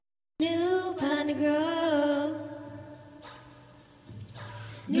Piney Grove.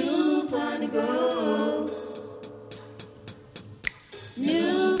 New Piney Grove.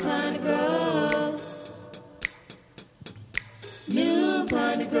 New Piney Grove. New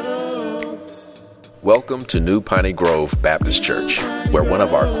Piney Grove. Welcome to New Piney Grove Baptist Church, where one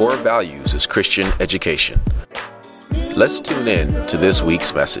of our core values is Christian education. Let's tune in to this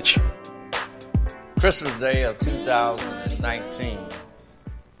week's message. Christmas Day of 2019,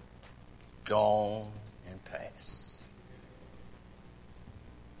 gone and past.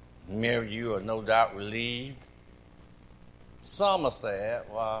 Many of you are no doubt relieved. Some are sad,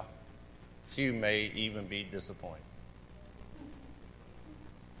 while few may even be disappointed.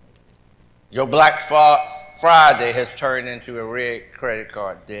 Your Black Friday has turned into a red credit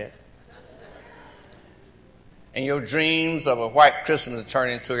card debt. And your dreams of a white Christmas have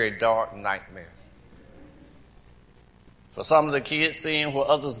turned into a dark nightmare. For some of the kids, seeing what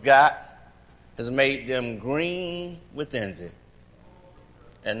others got has made them green with envy.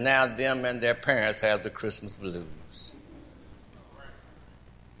 And now them and their parents have the Christmas blues.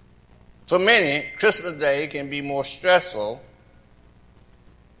 For many, Christmas Day can be more stressful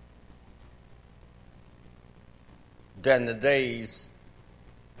than the days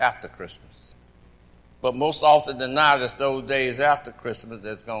after Christmas. But most often than not, it's those days after Christmas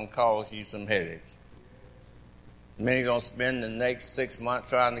that's going to cause you some headaches. Many are going to spend the next 6 months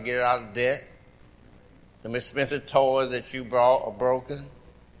trying to get out of debt. The expensive toys that you brought are broken.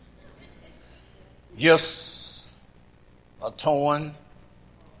 Gifts are torn,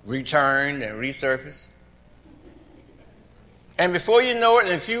 returned, and resurfaced. And before you know it,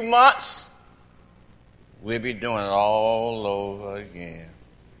 in a few months, we'll be doing it all over again.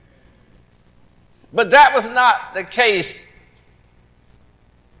 But that was not the case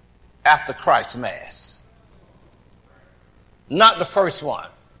after Christ's Mass. Not the first one.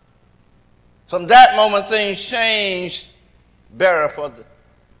 From that moment, things changed better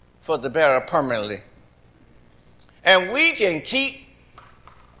for the better permanently. And we can keep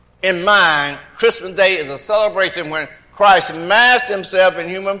in mind Christmas Day is a celebration when Christ masked himself in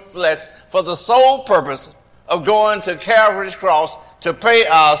human flesh for the sole purpose of going to Calvary's cross to pay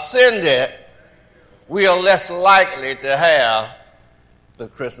our sin debt. We are less likely to have the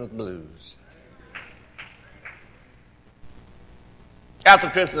Christmas blues. After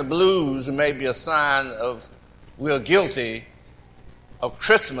Christmas blues may be a sign of we're guilty of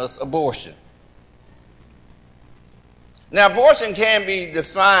Christmas abortion. Now, abortion can be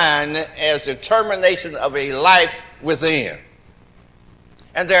defined as the termination of a life within.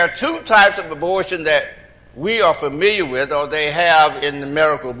 And there are two types of abortion that we are familiar with, or they have in the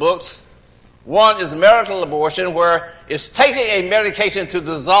medical books. One is medical abortion, where it's taking a medication to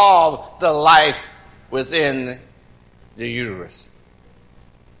dissolve the life within the uterus.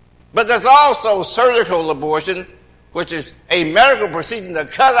 But there's also surgical abortion, which is a medical procedure to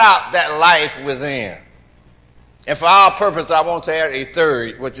cut out that life within. And for our purpose, I want to add a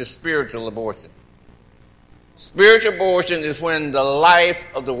third, which is spiritual abortion. Spiritual abortion is when the life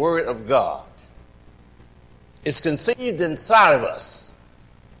of the Word of God is conceived inside of us,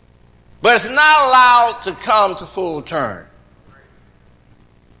 but it's not allowed to come to full term.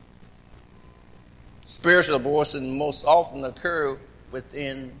 Spiritual abortion most often occurs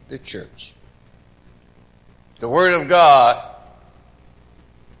within the church. The Word of God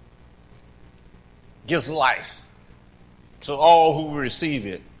gives life to all who receive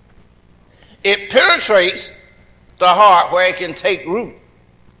it. It penetrates the heart where it can take root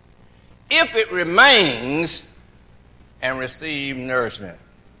if it remains and receive nourishment.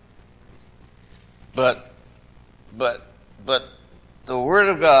 But the Word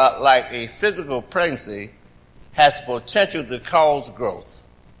of God, like a physical pregnancy, has potential to cause growth.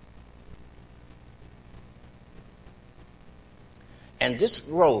 And this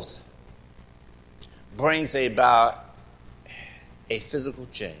growth brings about a physical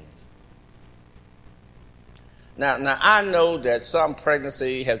change. Now I know that some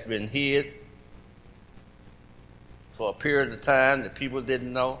pregnancy has been hid for a period of time that people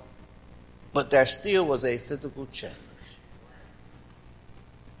didn't know, but there still was a physical change.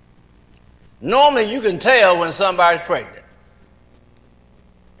 Normally, you can tell when somebody's pregnant.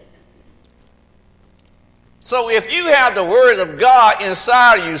 So if you have the Word of God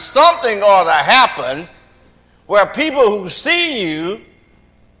inside of you, something ought to happen where people who see you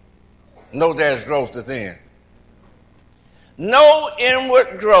know there's growth within. No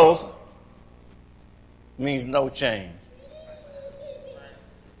inward growth means no change.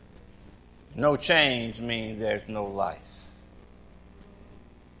 No change means there's no life.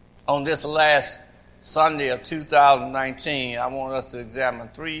 On this last Sunday of 2019, I want us to examine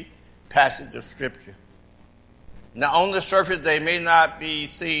three passage of Scripture. Now, on the surface, they may not be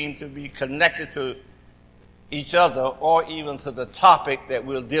seen to be connected to each other or even to the topic that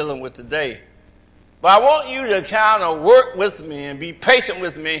we're dealing with today. But I want you to kind of work with me and be patient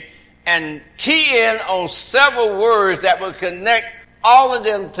with me and key in on several words that will connect all of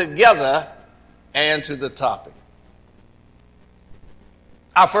them together and to the topic.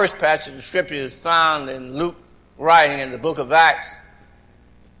 Our first passage of Scripture is found in Luke writing in the book of Acts.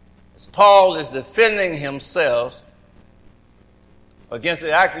 As Paul is defending himself against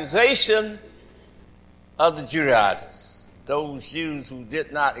the accusation of the Judaizers, those Jews who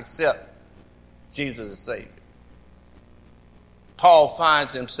did not accept Jesus as Savior. Paul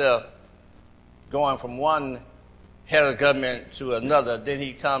finds himself going from one head of government to another. Then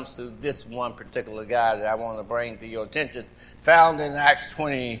he comes to this one particular guy that I want to bring to your attention, found in Acts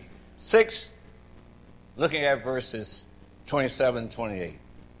 26, looking at verses 27 and 28.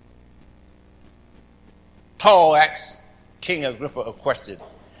 Paul asks King Agrippa a question.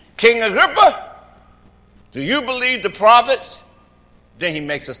 King Agrippa, do you believe the prophets? Then he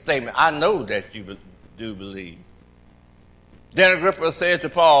makes a statement. I know that you do believe. Then Agrippa said to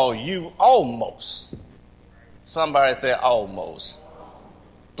Paul, you almost, somebody said almost,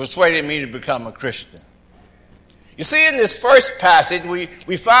 persuaded me to become a Christian. You see, in this first passage,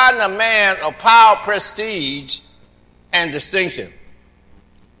 we find a man of power, prestige, and distinction.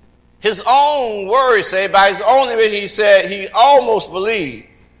 His own words say, by his own admission, he said he almost believed.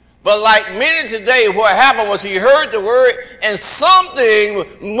 But like many today, what happened was he heard the word and something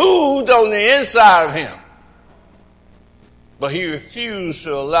moved on the inside of him. But he refused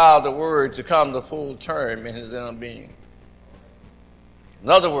to allow the word to come to full term in his inner being. In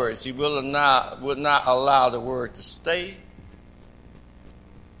other words, he would not allow the word to stay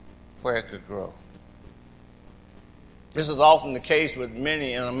where it could grow. This is often the case with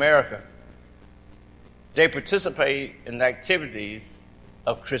many in America. They participate in the activities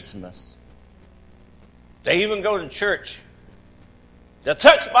of Christmas. They even go to church. They're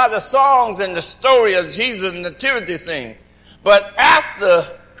touched by the songs and the story of Jesus' nativity scene. But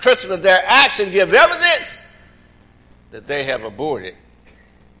after Christmas, their actions give evidence that they have aborted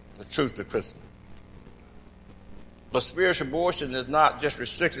the truth of Christmas. But spiritual abortion is not just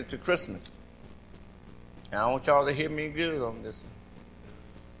restricted to Christmas. And I want y'all to hear me good on this one.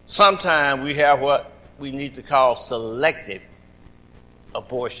 Sometimes we have what we need to call selective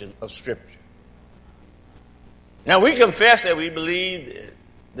abortion of Scripture. Now, we confess that we believe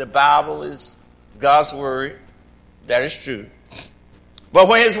the Bible is God's Word. That is true. But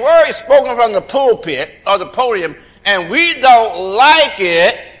when His Word is spoken from the pulpit or the podium and we don't like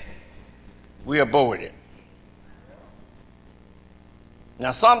it, we abort it.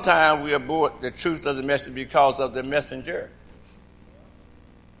 Now, sometimes we abort the truth of the message because of the messenger.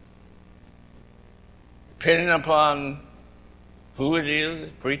 Depending upon who it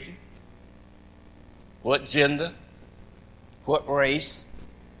is preaching, what gender, what race,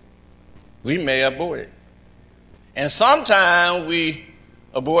 we may abort it. And sometimes we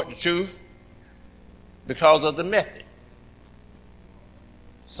abort the truth because of the method.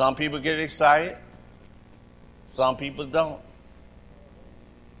 Some people get excited, some people don't.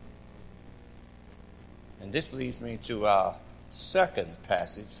 And this leads me to our second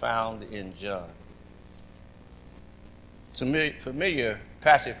passage found in John. It's a familiar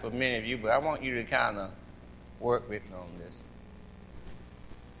passage for many of you, but I want you to kind of work with me on this.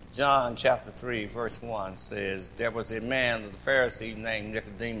 John chapter 3, verse 1 says, there was a man of the Pharisees named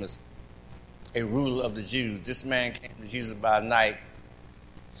Nicodemus, a ruler of the Jews. This man came to Jesus by night,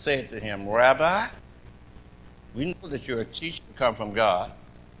 said to him, Rabbi, we know that you're a teacher come from God,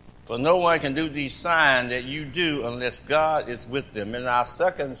 for no one can do these signs that you do unless God is with them. In our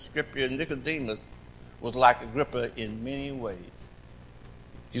second scripture, Nicodemus was like Agrippa in many ways.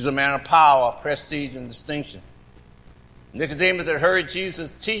 He's a man of power, prestige, and distinction. Nicodemus had heard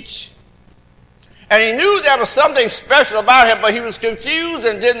Jesus teach. And he knew there was something special about him, but he was confused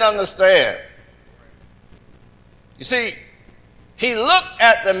and didn't understand. You see, he looked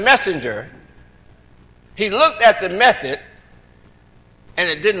at the messenger, he looked at the method, and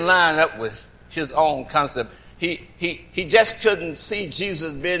it didn't line up with his own concept. He just couldn't see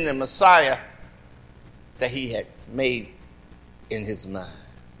Jesus being the Messiah that he had made in his mind.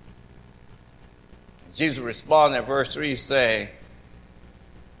 Jesus responded in verse 3 saying,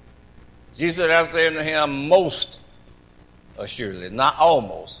 Jesus answered unto him, most assuredly, not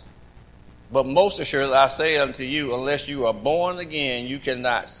almost, but most assuredly I say unto you, unless you are born again, you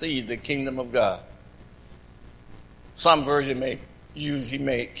cannot see the kingdom of God. Some version may use he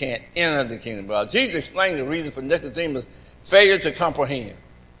can't enter the kingdom of God. Jesus explained the reason for Nicodemus' failure to comprehend.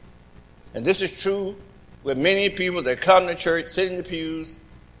 And this is true with many people that come to church, sit in the pews,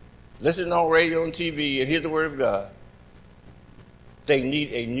 listen on radio and TV, and hear the word of God. They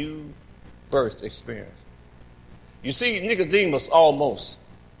need a new birth experience. You see, Nicodemus almost.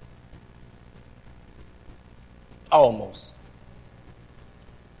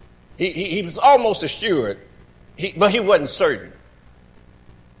 He was almost assured, but he wasn't certain.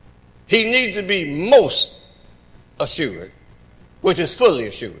 He needed to be most assured, which is fully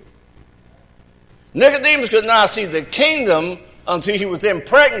assured. Nicodemus could not see the kingdom until he was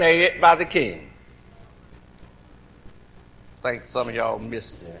impregnated by the king. I think some of y'all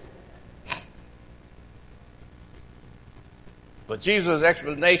missed that. But Jesus'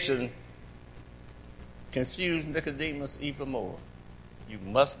 explanation confused Nicodemus even more. You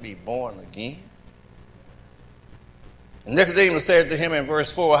must be born again. And Nicodemus said to him in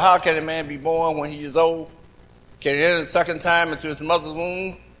verse 4, how can a man be born when he is old? Can he enter the second time into his mother's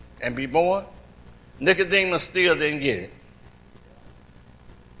womb and be born? Nicodemus still didn't get it.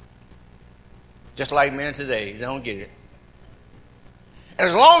 Just like men today, they don't get it. And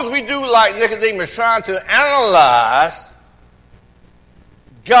as long as we do like Nicodemus, trying to analyze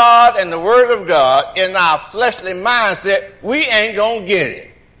God and the Word of God in our fleshly mindset, we ain't going to get it.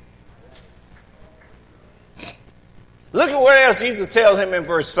 Look at what else Jesus tells him in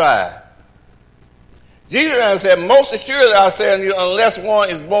verse 5. Jesus said, most assuredly I say unto you, unless one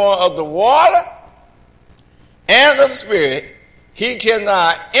is born of the water and of the Spirit, he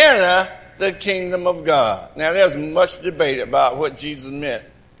cannot enter the kingdom of God. Now, there's much debate about what Jesus meant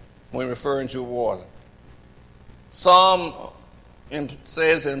when referring to water. Some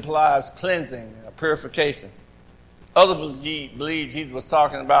says it implies cleansing, purification. Others believe Jesus was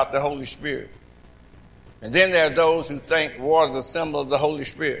talking about the Holy Spirit. And then there are those who think water is a symbol of the Holy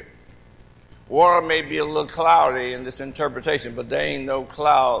Spirit. Water may be a little cloudy in this interpretation, but there ain't no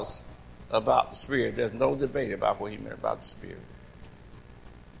clouds about the Spirit. There's no debate about what he meant about the Spirit.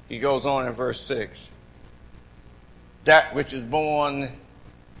 He goes on in verse 6. That which is born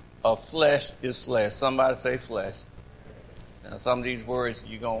of flesh is flesh. Somebody say flesh. Now, some of these words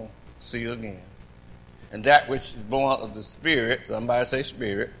you're going to see again. And that which is born of the Spirit, somebody say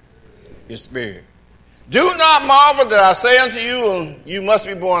spirit, is spirit. Do not marvel that I say unto you, you must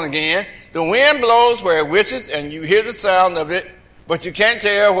be born again. The wind blows where it wishes, and you hear the sound of it, but you can't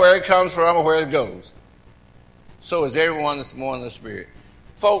tell where it comes from or where it goes. So is everyone that's born of the Spirit.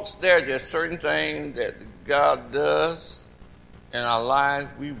 Folks, there are just certain things that God does in our lives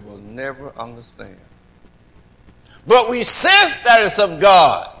we will never understand. But we sense that it's of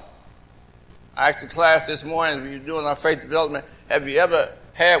God. I asked the class this morning, we were doing our faith development, have you ever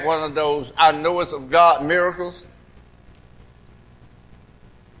had one of those I know it's of God miracles?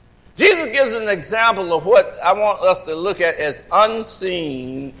 Jesus gives an example of what I want us to look at as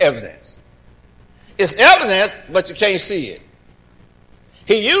unseen evidence. It's evidence, but you can't see it.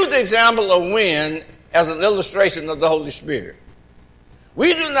 He used the example of wind as an illustration of the Holy Spirit.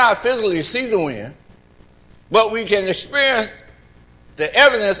 We do not physically see the wind, but we can experience the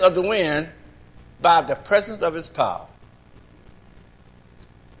evidence of the wind by the presence of its power.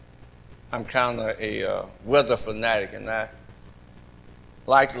 I'm kind of a weather fanatic, and I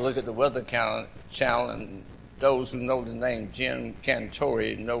like to look at the Weather Channel, and those who know the name Jim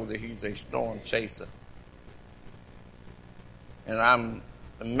Cantori know that he's a storm chaser. And I'm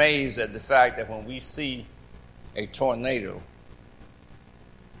amazed at the fact that when we see a tornado,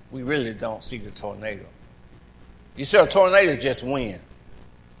 we really don't see the tornado. You see, a tornado is just wind.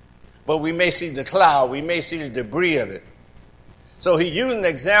 But we may see the cloud, we may see the debris of it. So he used an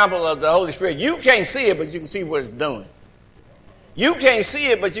example of the Holy Spirit. You can't see it, but you can see what it's doing. You can't see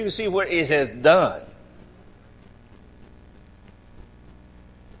it, but you can see what it has done.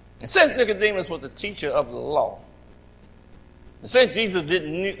 And since Nicodemus was the teacher of the law, and since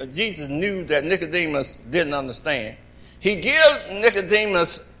Jesus knew that Nicodemus didn't understand, he gives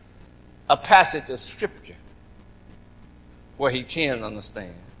Nicodemus a passage of Scripture where he can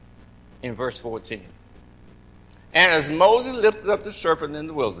understand in verse 14. And as Moses lifted up the serpent in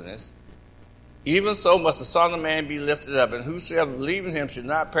the wilderness, even so must the Son of Man be lifted up, and whosoever believes in him should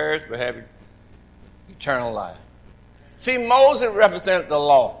not perish but have eternal life. See, Moses represented the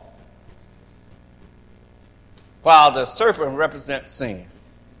law, while the serpent represents sin.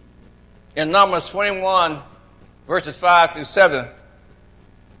 In Numbers 21, verses 5 through 7,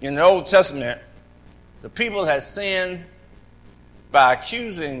 in the Old Testament, the people had sinned by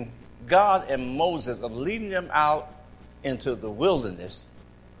accusing God and Moses of leading them out into the wilderness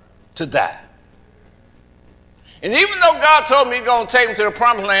to die. And even though God told me he's going to take them to the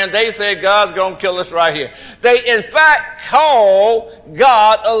promised land, they said God's going to kill us right here. They, in fact, called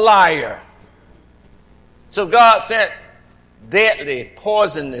God a liar. So God sent deadly,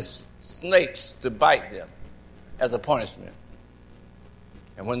 poisonous snakes to bite them as a punishment.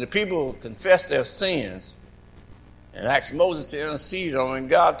 And when the people confessed their sins and asked Moses to intercede on them,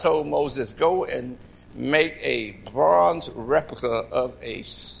 God told Moses, go and make a bronze replica of a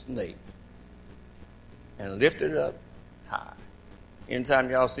snake and lift it up high. Anytime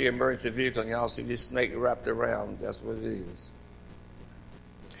y'all see an emergency vehicle and y'all see this snake wrapped around, that's what it is.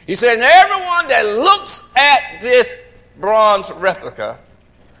 He said, and everyone that looks at this bronze replica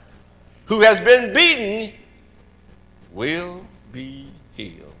who has been beaten will be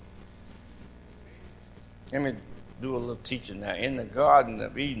healed. Let me do a little teaching now. In the Garden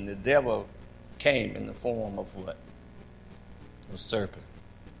of Eden, the devil came in the form of what? A serpent.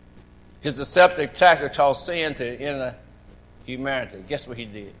 His deceptive tactic caused sin to enter humanity. Guess what he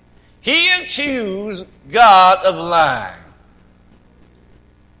did? He accused God of lying.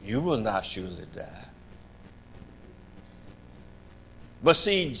 You will not surely die. But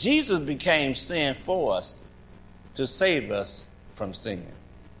see, Jesus became sin for us to save us from sin.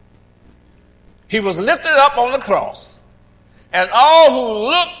 He was lifted up on the cross, and all who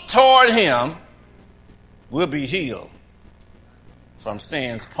look toward him will be healed from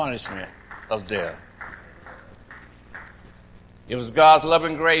sin's punishment of death. It was God's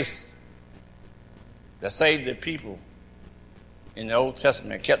loving grace that saved the people in the Old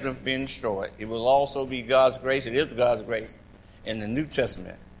Testament, kept them from being destroyed. It will also be God's grace, it is God's grace in the New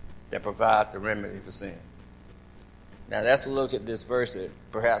Testament that provides the remedy for sin. Now let's look at this verse that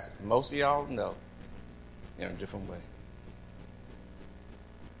perhaps most of y'all know in a different way.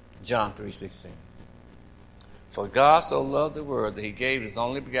 John 3:16. For God so loved the world that he gave his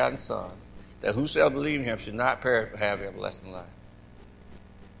only begotten Son, that whosoever believes in him should not perish but have everlasting life.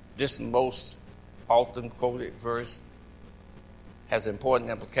 This most often quoted verse has important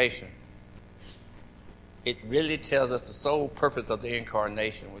implication. It really tells us the sole purpose of the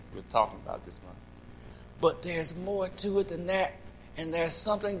incarnation, which we're talking about this month. But there's more to it than that, and there's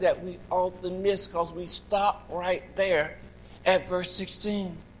something that we often miss because we stop right there at verse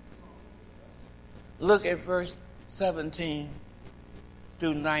 16. Look at verse 17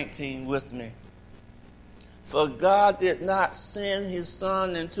 through 19 with me. For God did not send his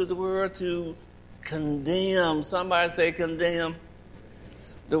Son into the world to condemn, somebody say condemn,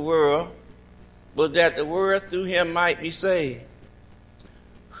 the world, but that the world through him might be saved.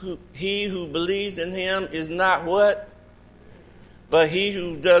 He who believes in him is not what? But he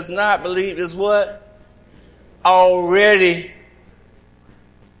who does not believe is what? Already.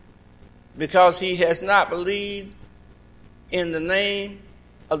 Because he has not believed in the name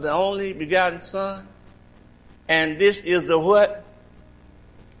of the only begotten Son. And this is the what?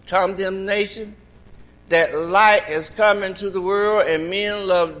 Condemnation. That light has come into the world and men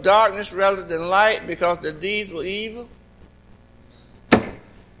love darkness rather than light because the deeds were evil.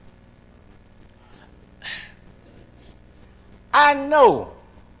 I know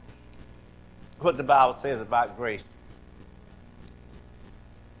what the Bible says about grace.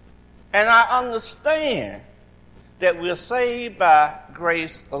 And I understand that we're saved by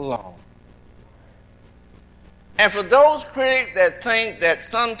grace alone. And for those critics that think that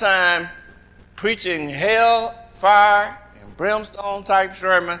sometime preaching hell, fire, and brimstone type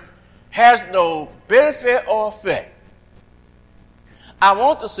sermon has no benefit or effect, I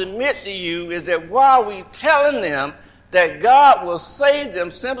want to submit to you is that while we're telling them that God will save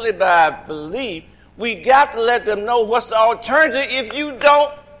them simply by belief, we got to let them know what's the alternative if you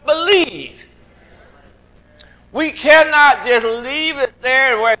don't believe. We cannot just leave it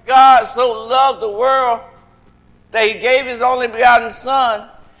there where God so loved the world that he gave his only begotten Son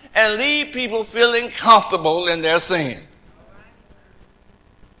and leave people feeling comfortable in their sin.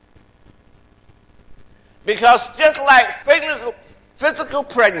 Because just like physical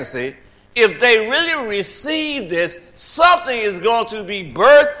pregnancy, if they really receive this, something is going to be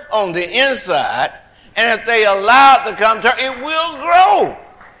birthed on the inside, and if they allow it to come to, it will grow.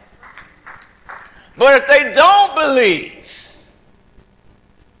 But if they don't believe,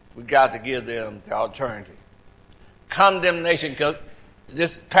 we got to give them the alternative. Condemnation, because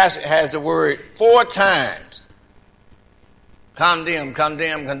this passage has the word 4 times. Condemn,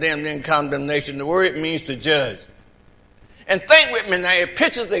 condemn, condemn, then condemnation. The word means to judge. And think with me now, it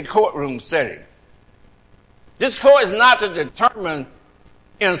pictures a courtroom setting. This court is not to determine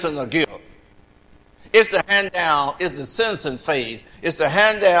innocence or guilt. It's to hand down, it's the sentencing phase. It's to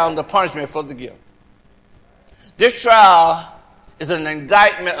hand down the punishment for the guilt. This trial is an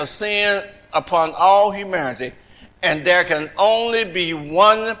indictment of sin upon all humanity, And there can only be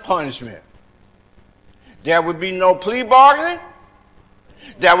one punishment. There would be no plea bargaining.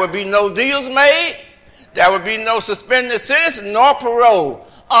 There would be no deals made. There would be no suspended sentence nor parole.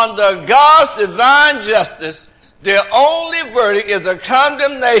 Under God's divine justice, the only verdict is a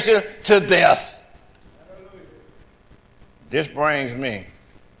condemnation to death. This brings me,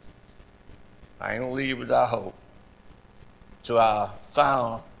 I ain't going to leave you without hope, to our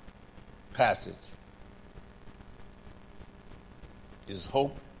final passage. Is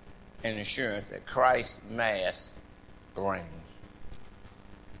hope and assurance that Christ's mass brings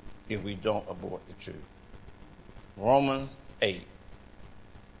if we don't abort the truth. Romans 8.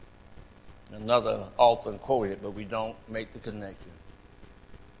 Another often quoted, but we don't make the connection.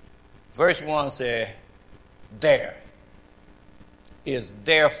 Verse 1 said, there is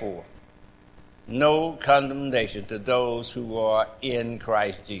therefore no condemnation to those who are in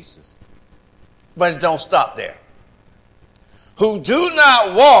Christ Jesus. But it don't stop there. Who do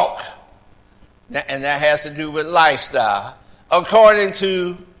not walk, and that has to do with lifestyle, according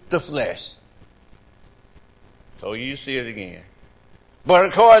to the flesh. So you see it again. But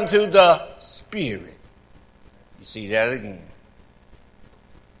according to the Spirit. You see that again.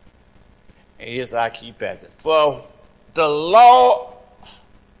 And here's our key passage. For the law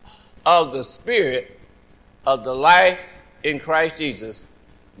of the Spirit of the life in Christ Jesus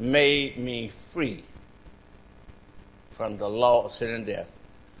made me free from the law of sin and death.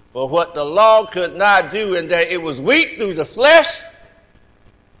 For what the law could not do, in that it was weak through the flesh,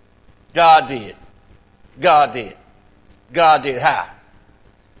 God did. God did. God did how?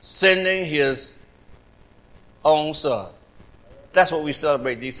 Sending his own son. That's what we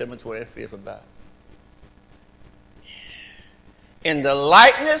celebrate December 25th about. In the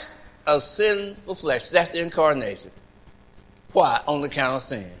likeness of sinful flesh. That's the incarnation. Why? On account of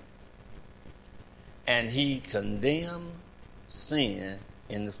sin. And he condemned sin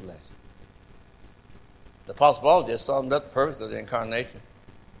in the flesh. The Apostle Paul just summed up the purpose of the incarnation.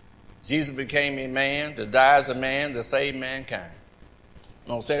 Jesus became a man to die as a man to save mankind. I'm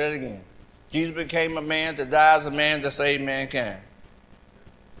going to say that again. Jesus became a man to die as a man to save mankind.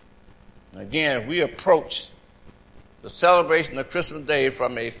 Again, we approach the celebration of Christmas Day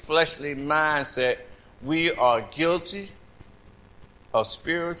from a fleshly mindset. We are guilty of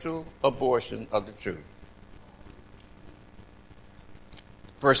spiritual abortion of the truth.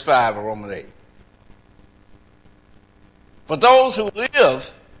 Verse 5 of Romans 8. For those who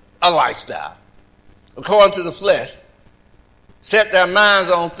live a lifestyle according to the flesh set their minds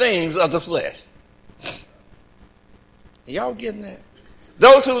on things of the flesh. Y'all getting that?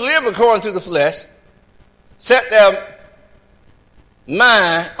 Those who live according to the flesh set their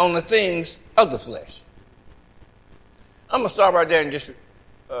mind on the things of the flesh. I'm going to stop right there and just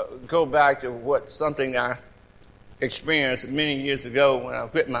go back to something I experienced many years ago when I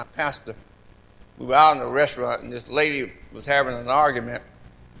was with my pastor. We were out in a restaurant and this lady was having an argument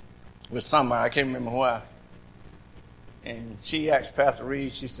with somebody. I can't remember why. And she asked Pastor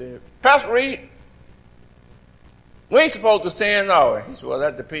Reed, she said, Pastor Reed, we ain't supposed to sin, are we? He said, well,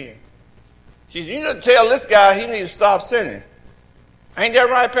 that depends. She said, you need to tell this guy he needs to stop sinning. Ain't that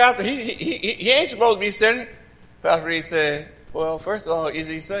right, Pastor? He ain't supposed to be sinning. Pastor Reed said, well, first of all, is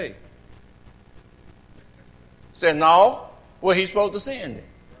he saved? He said, no. Well, he's supposed to sin then.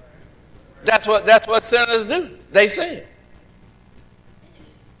 That's what sinners do. They sin.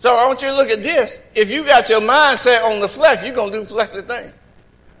 So I want you to look at this. If you got your mind set on the flesh, you're going to do fleshly things.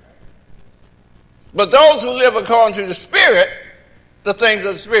 But those who live according to the Spirit, the things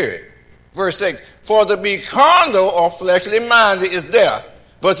of the Spirit. Verse 6, for to be carnal or fleshly minded is death,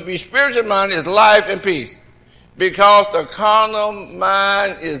 but to be spiritually minded is life and peace. Because the carnal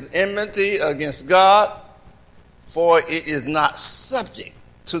mind is enmity against God, for it is not subject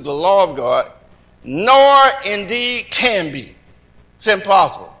to the law of God, nor indeed can be. It's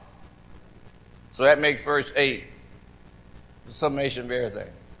impossible. So that makes verse 8 the summation of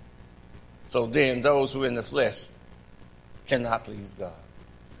everything. So then those who are in the flesh cannot please God.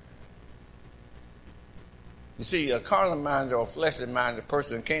 You see, a carnal-minded or fleshly-minded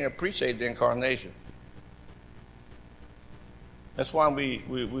person can't appreciate the incarnation. That's why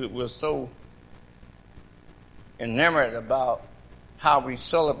we're so enamored about how we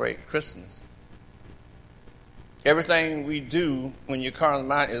celebrate Christmas. Everything we do when you're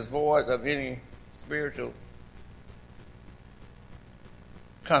carnal-minded is void of any spiritual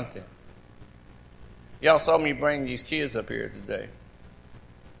content. Y'all saw me bring these kids up here today.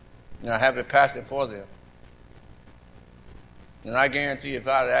 And I have a passion for them. And I guarantee if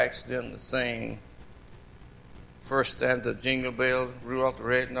I'd asked them to sing first stanza, Jingle Bells, Rudolph the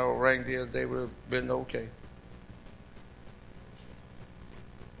Red-Nosed Reindeer, they would have been okay.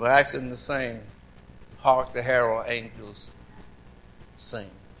 But ask them to sing, Hark the Herald Angels Sing.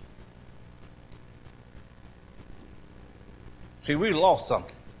 See, we lost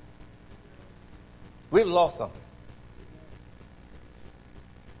something. We've lost something.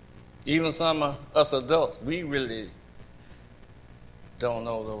 Even some of us adults, we really don't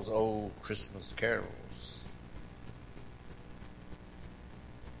know those old Christmas carols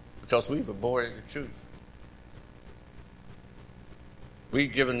because we've avoided the truth.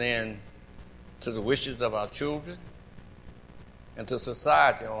 We've given in to the wishes of our children and to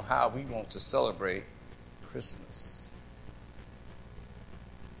society on how we want to celebrate Christmas.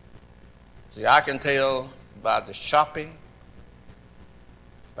 See, I can tell by the shopping,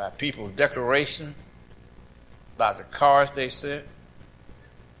 by people's decoration, by the cars they sent,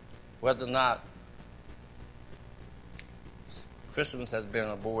 whether or not Christmas has been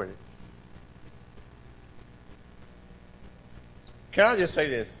aborted. Can I just say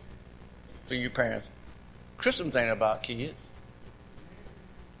this to you parents? Christmas ain't about kids.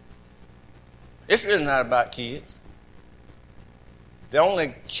 It's really not about kids. The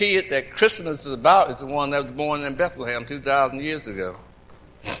only kid that Christmas is about is the one that was born in Bethlehem 2,000 years ago.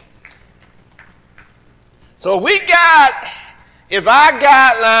 So if our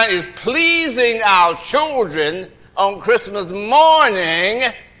guideline is pleasing our children on Christmas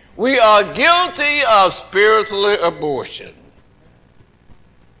morning, we are guilty of spiritual abortion.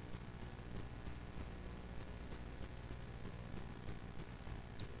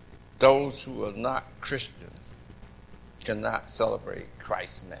 Those who are not Christians cannot celebrate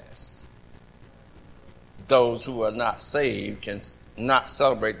Christ's Mass. Those who are not saved cannot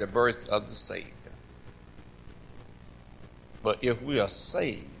celebrate the birth of the Savior. But if we are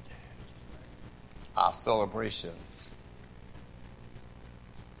saved, our celebration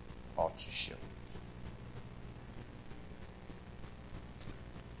ought to show.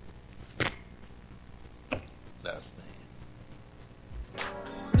 Let us stand.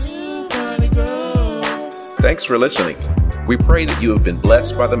 Thanks for listening. We pray that you have been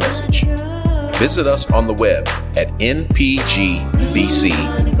blessed by the message. Visit us on the web at npgbc.org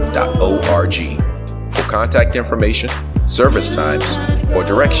for contact information, service times, or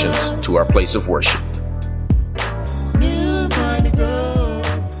directions to our place of worship.